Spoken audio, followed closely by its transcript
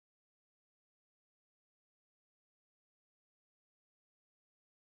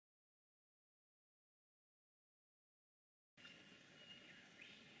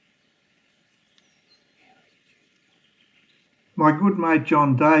My good mate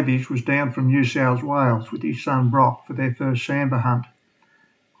John Davies was down from New South Wales with his son Brock for their first sambar hunt.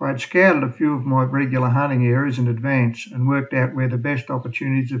 I had scouted a few of my regular hunting areas in advance and worked out where the best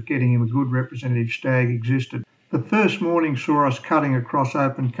opportunities of getting him a good representative stag existed. The first morning saw us cutting across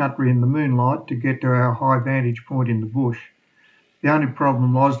open country in the moonlight to get to our high vantage point in the bush. The only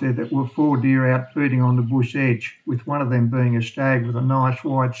problem was there were 4 deer out feeding on the bush edge, with one of them being a stag with a nice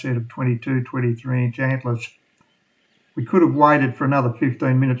wide set of 22-23 inch antlers. We could have waited for another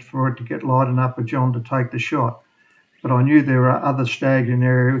 15 minutes for it to get light enough for John to take the shot, but I knew there were other stags in the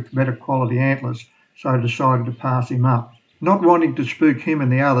area with better quality antlers, so I decided to pass him up. Not wanting to spook him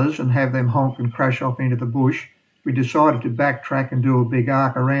and the others and have them honk and crash off into the bush, we decided to backtrack and do a big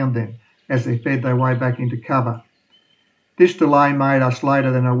arc around them as they fed their way back into cover. This delay made us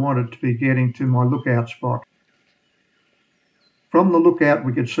later than I wanted to be getting to my lookout spot. From the lookout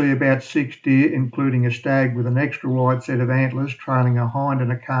we could see about 6 deer, including a stag with an extra wide set of antlers trailing a hind and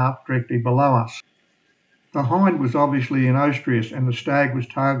a calf directly below us. The hind was obviously an ostrius and the stag was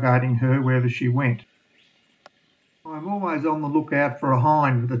tailgating her wherever she went. I'm always on the lookout for a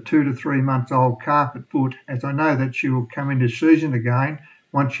hind with a 2 to 3 months old calf at foot, as I know that she will come into season again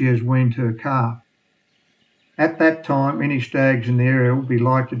once she has weaned her calf. At that time, any stags in the area will be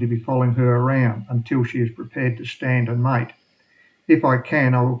likely to be following her around until she is prepared to stand and mate. If I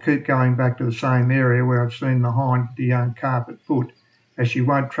can, I will keep going back to the same area where I've seen the hind with the young calf at foot, as she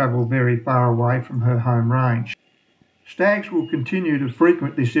won't travel very far away from her home range. Stags will continue to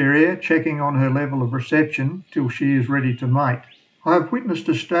frequent this area, checking on her level of reception till she is ready to mate. I have witnessed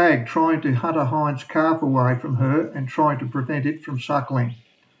a stag trying to hunt a hind's calf away from her and trying to prevent it from suckling.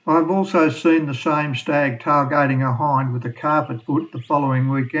 I have also seen the same stag tailgating a hind with a calf at foot the following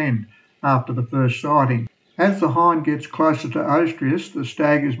weekend after the first sighting. As the hind gets closer to ostrius, the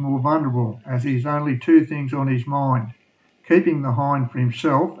stag is more vulnerable, as he has only 2 things on his mind: keeping the hind for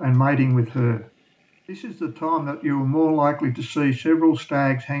himself and mating with her. This is the time that you are more likely to see several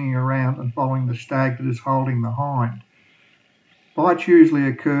stags hanging around and following the stag that is holding the hind. Bites usually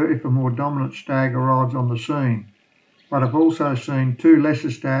occur if a more dominant stag arrives on the scene, but I've also seen 2 lesser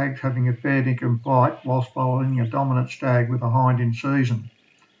stags having a fair dinkum fight whilst following a dominant stag with a hind in season.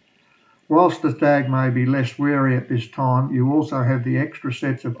 Whilst the stag may be less wary at this time, you also have the extra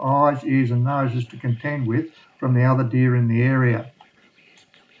sets of eyes, ears and noses to contend with from the other deer in the area.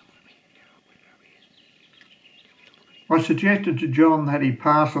 I suggested to John that he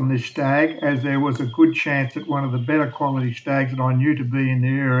pass on this stag, as there was a good chance that one of the better quality stags that I knew to be in the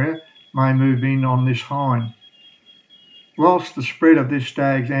area may move in on this hind. Whilst the spread of this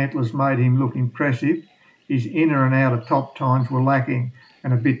stag's antlers made him look impressive, his inner and outer top tines were lacking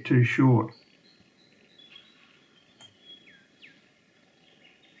and a bit too short.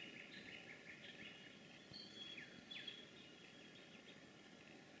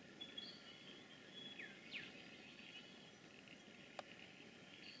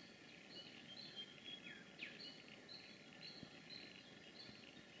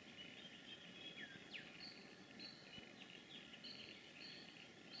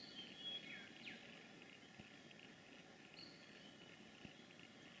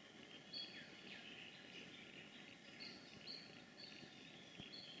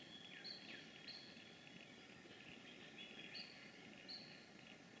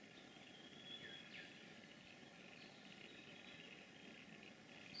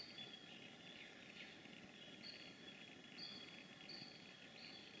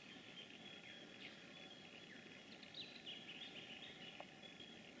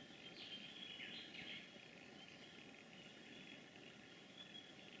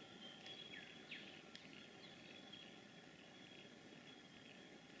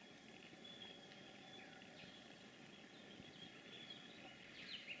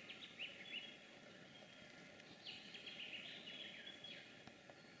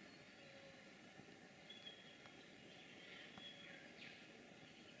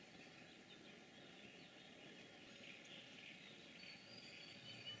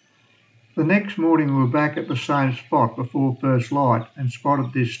 The next morning we were back at the same spot before first light and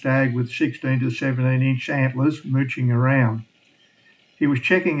spotted this stag with 16 to 17 inch antlers mooching around. He was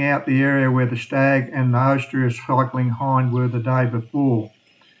checking out the area where the stag and the ostrius cycling hind were the day before.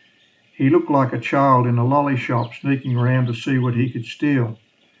 He looked like a child in a lolly shop sneaking around to see what he could steal.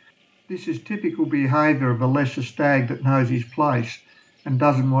 This is typical behaviour of a lesser stag that knows his place and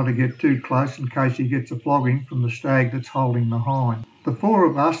doesn't want to get too close in case he gets a flogging from the stag that's holding the hind. The 4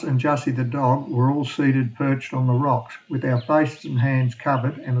 of us and Jussie the dog were all seated perched on the rocks, with our faces and hands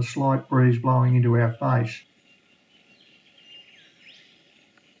covered and a slight breeze blowing into our face.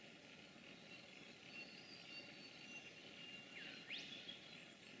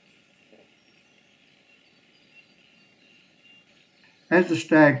 As the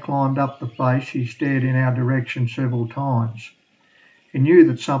stag climbed up the face, he stared in our direction several times. He knew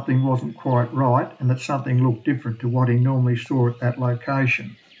that something wasn't quite right and that something looked different to what he normally saw at that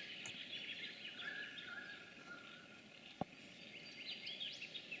location.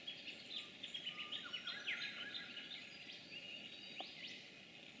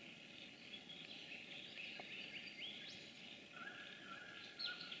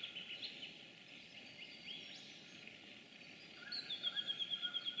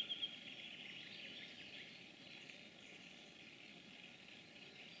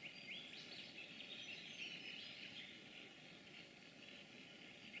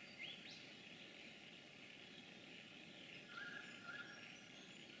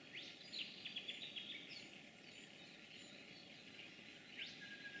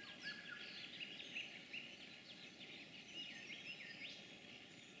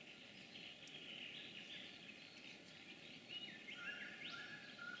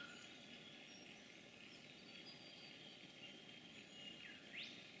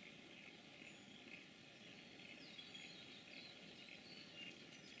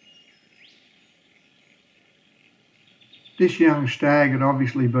 This young stag had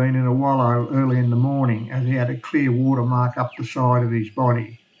obviously been in a wallow early in the morning, as he had a clear watermark up the side of his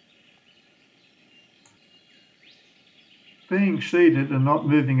body. Being seated and not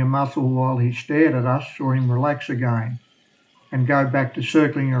moving a muscle while he stared at us saw him relax again and go back to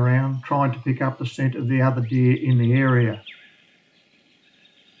circling around, trying to pick up the scent of the other deer in the area.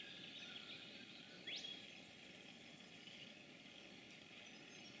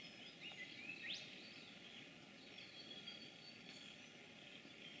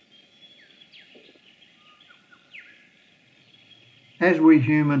 As we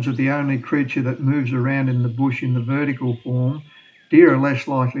humans are the only creature that moves around in the bush in the vertical form, deer are less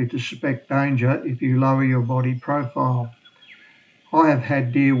likely to suspect danger if you lower your body profile. I have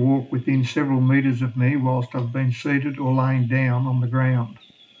had deer walk within several metres of me whilst I've been seated or laying down on the ground.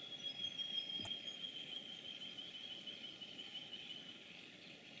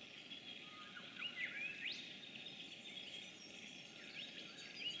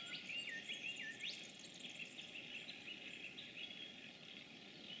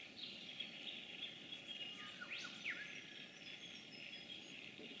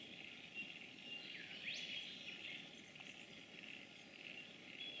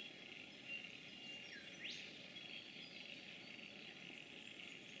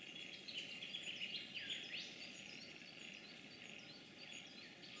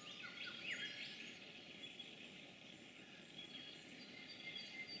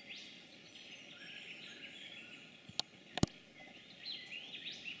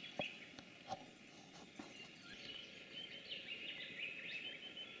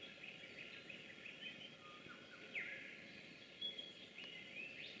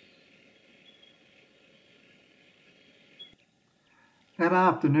 That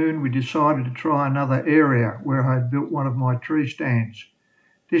afternoon we decided to try another area where I had built one of my tree stands.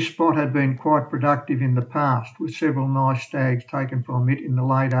 This spot had been quite productive in the past, with several nice stags taken from it in the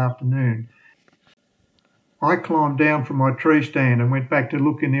late afternoon. I climbed down from my tree stand and went back to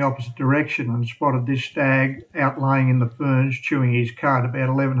look in the opposite direction and spotted this stag out laying in the ferns chewing his cud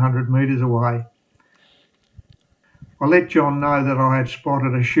about 1,100 metres away. I let John know that I had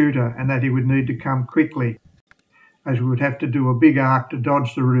spotted a shooter and that he would need to come quickly, as we would have to do a big arc to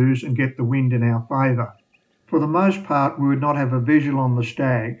dodge the ruse and get the wind in our favour. For the most part we would not have a visual on the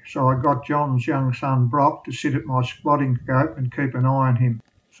stag, so I got John's young son Brock to sit at my spotting scope and keep an eye on him,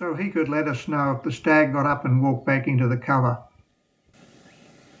 so he could let us know if the stag got up and walked back into the cover.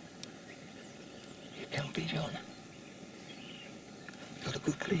 You can't be, John. Got a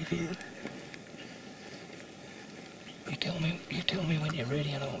good clear view. You tell me when you're ready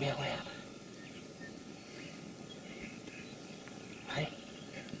and I'll yell out. Hey,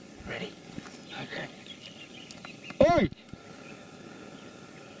 ready? Okay. Oi!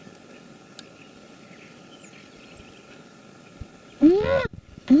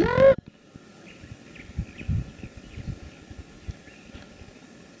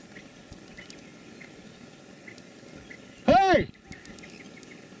 Hey!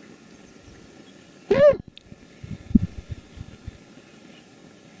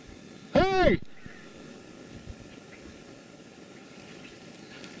 Hey! Right.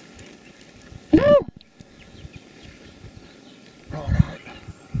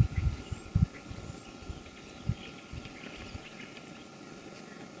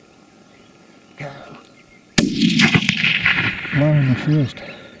 Go. Low in the first.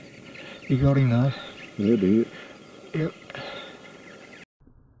 You got him though. Yeah, do it. Yep.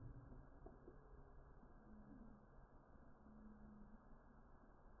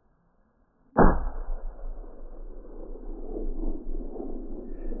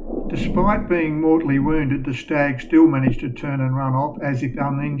 Despite being mortally wounded, the stag still managed to turn and run off as if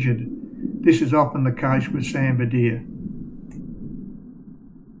uninjured. This is often the case with sambar deer.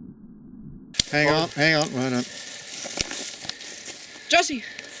 Hang on, right on. Jossie!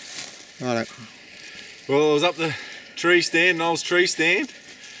 Right. Well, I was up the tree stand, Noel's tree stand.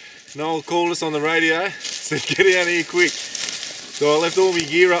 Noel called us on the radio, said get out here quick. So I left all my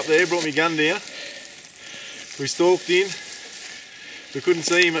gear up there, brought my gun down. We stalked in. We couldn't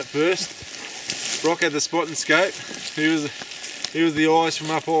see him at first. Brock had the spot and scope. He was the eyes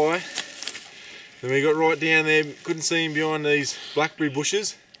from up high. Then we got right down there, couldn't see him behind these blackberry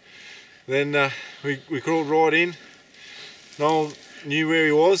bushes. Then we crawled right in. Noel knew where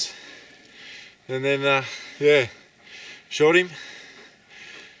he was. And then, yeah, shot him.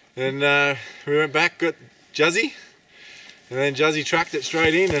 Then we went back, got Juzzy. And then Juzzy tracked it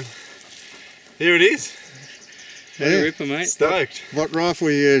straight in, and here it is. Yeah. Ripper, mate. Stoked. What rifle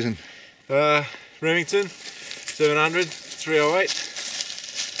are you using? Remington 700 308.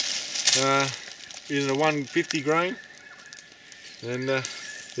 Using a 150 grain. And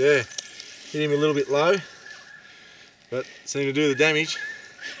yeah, hit him a little bit low, but seemed to do the damage.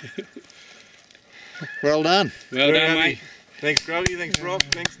 Well done. Well done, mate. Thanks, Grubby. Thanks, Rob.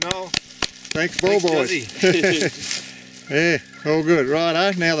 Thanks, Noel. Thanks, ball boys. Juzzy. Yeah, all good.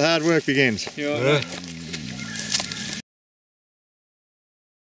 Righto, now the hard work begins.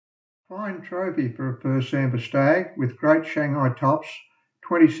 Fine trophy for a first sambar stag with great Shanghai tops,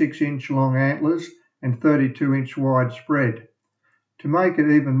 26-inch long antlers and 32-inch wide spread. To make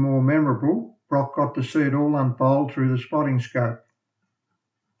it even more memorable, Brock got to see it all unfold through the spotting scope.